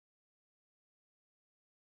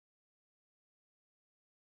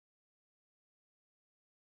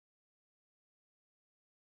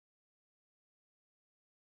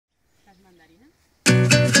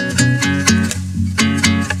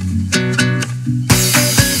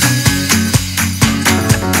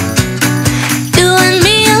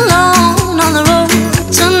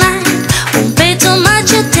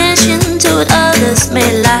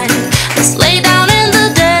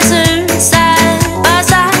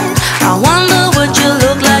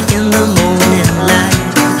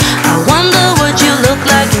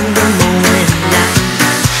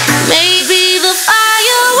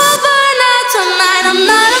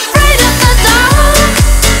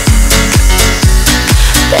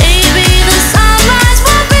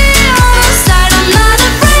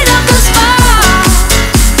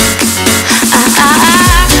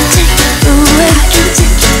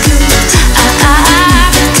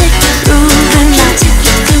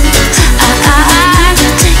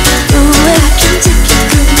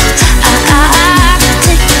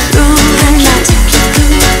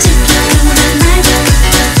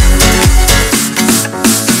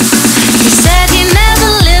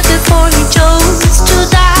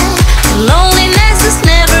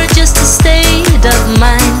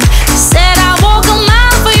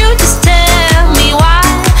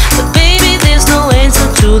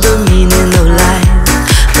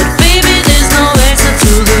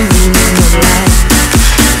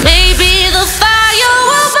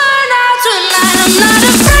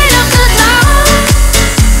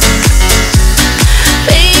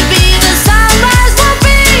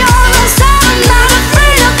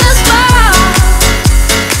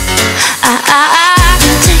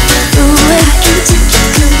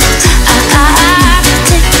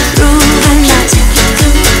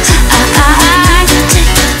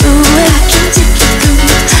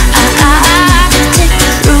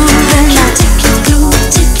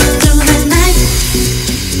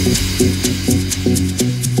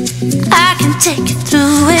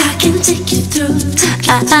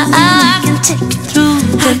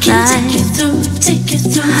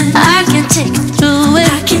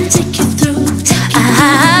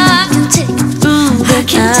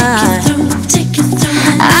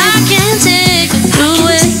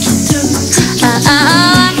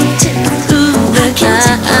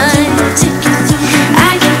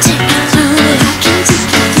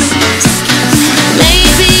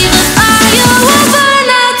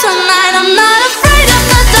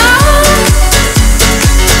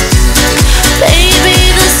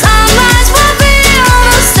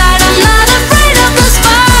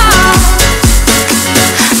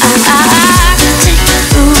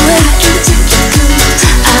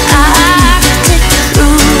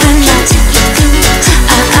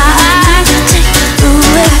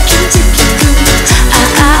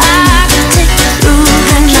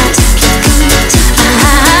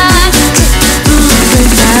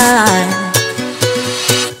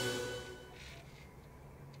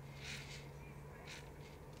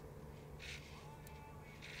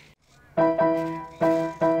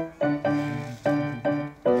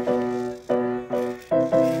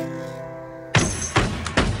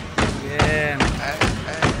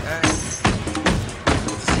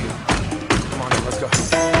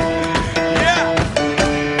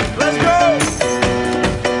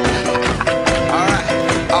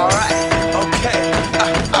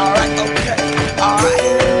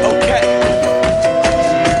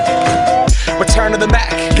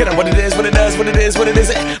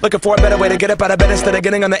Looking for a better way to get up out of bed instead of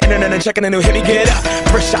getting on the internet and checking a new hit. Me get up,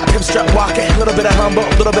 first shot, come strut walking. A little bit of humble,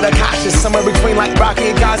 a little bit of cautious. Somewhere between like Rocky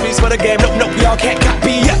and Cosby's for the game. Nope, nope, y'all can't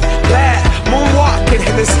copy up. Glad moonwalking,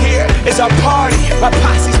 and this here is our party. My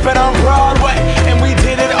posse's been on Broadway, and we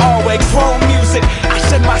did it all way. Chrome music, I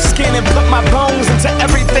shed my skin and put my bones into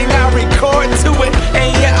everything I record to it. And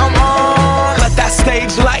yeah, I'm on. Let that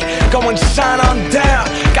stage light go and shine on down.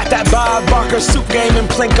 Got that Bob Barker suit game and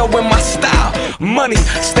Plinko in my style. Money,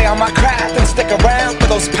 stay on my craft and stick around for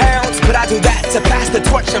those pounds. But I do that to pass the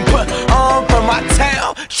torch and put on for my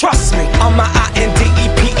town. Trust me, on my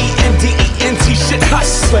INDEPENDENT shit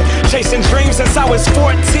hustling. Chasing dreams since I was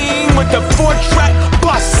 14 with the 4-track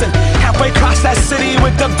bustin'. Halfway across that city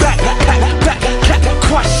with the back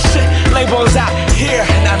question. Labels out here,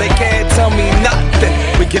 now they can't tell me nothing.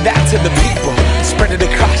 We give that to the people, spread it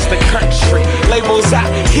across the country. Labels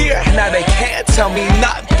out here, now they can't tell me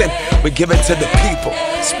nothing. We give it to the people,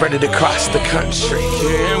 spread it across the country.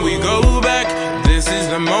 Can we go back? This is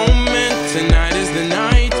the moment, tonight is the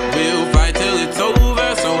night. We'll fight till it's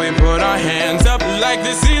over, so we put our hands up like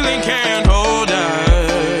the ceiling can't hold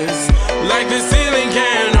us. Like the ceiling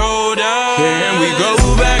can't hold us. Can we go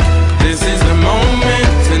back? This is the moment,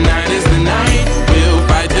 tonight is the night. We'll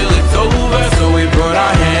fight till it's over, so we put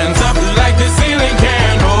our hands up like the ceiling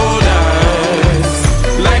can't hold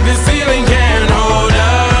us. Like the ceiling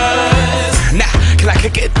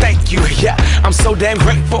thank you, yeah, I'm so damn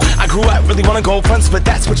grateful. I grew up really wanna go fronts, but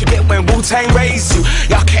that's what you get when Wu-Tang raised you.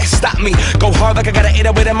 Y'all can't stop me, go hard like I got an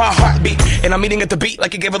 808 in my heartbeat. And I'm eating at the beat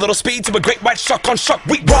like it gave a little speed to a great white shark on shark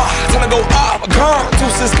week. Raw, time to go off, gone,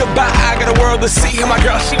 deuces goodbye. I got a world to see, and my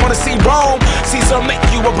girl, she wanna see Rome. Caesar make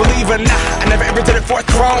you a believer, nah, I never ever did it for a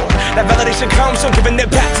throne. That validation comes from giving it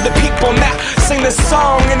back to the people. Now, sing this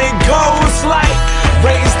song and it goes like,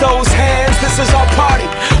 raise those hands, this is our party.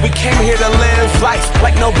 We came here to live life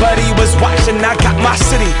like nobody was watching. I got my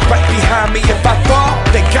city right behind me. If I fall,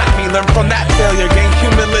 they got me. Learn from that failure, gain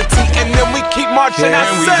humility, and then we keep marching. Can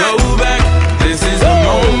we go back? This is the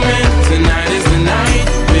moment. Tonight is the night.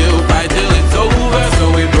 We'll fight till it's over. So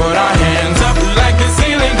we put our hands up like the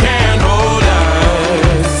ceiling can't hold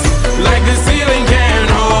us. Like the ceiling can't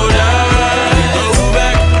hold us. Go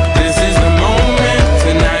back. This is the moment.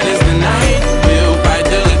 Tonight is the night. We'll fight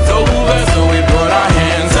till it's over. So we put our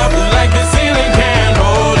hands up like the ceiling can't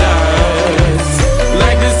hold us.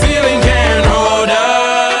 Like the ceiling can't hold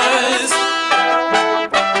us.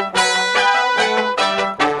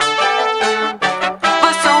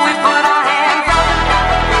 But so we put our hands up.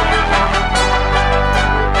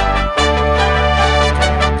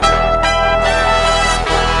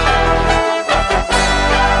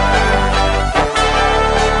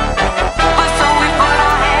 But so we put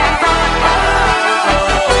our hands up.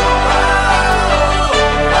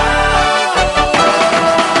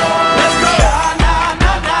 Let's go.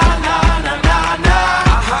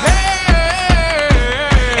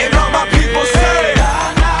 And all my people say,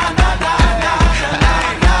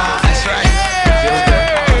 that's right.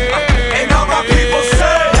 And all my people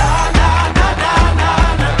say,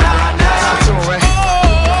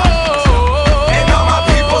 and all my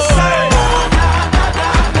people say,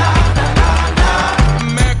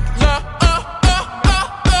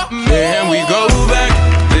 Can we go back?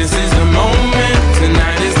 This is the moment.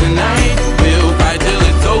 Tonight is the night. We'll fight till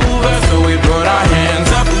it's over. So we put our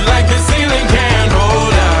hands up like the ceiling can't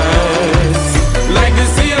hold us. Like the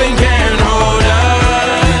ceiling can't hold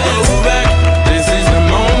us. Go back. This is the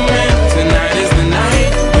moment. Tonight is the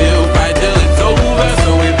night. We'll fight till it's over. So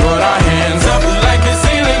we put our hands up like the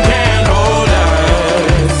ceiling can't hold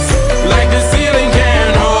us. Like the ceiling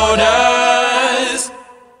can't hold us.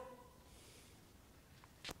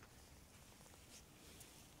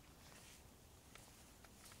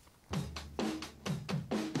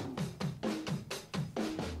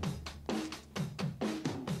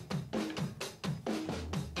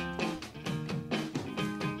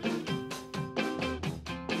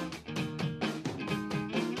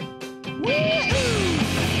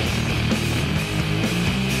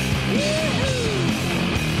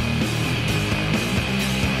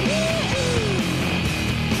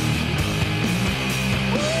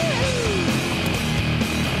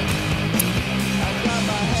 I got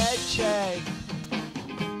my head shaved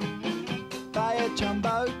by a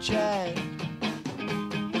jumbo jet.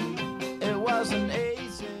 It wasn't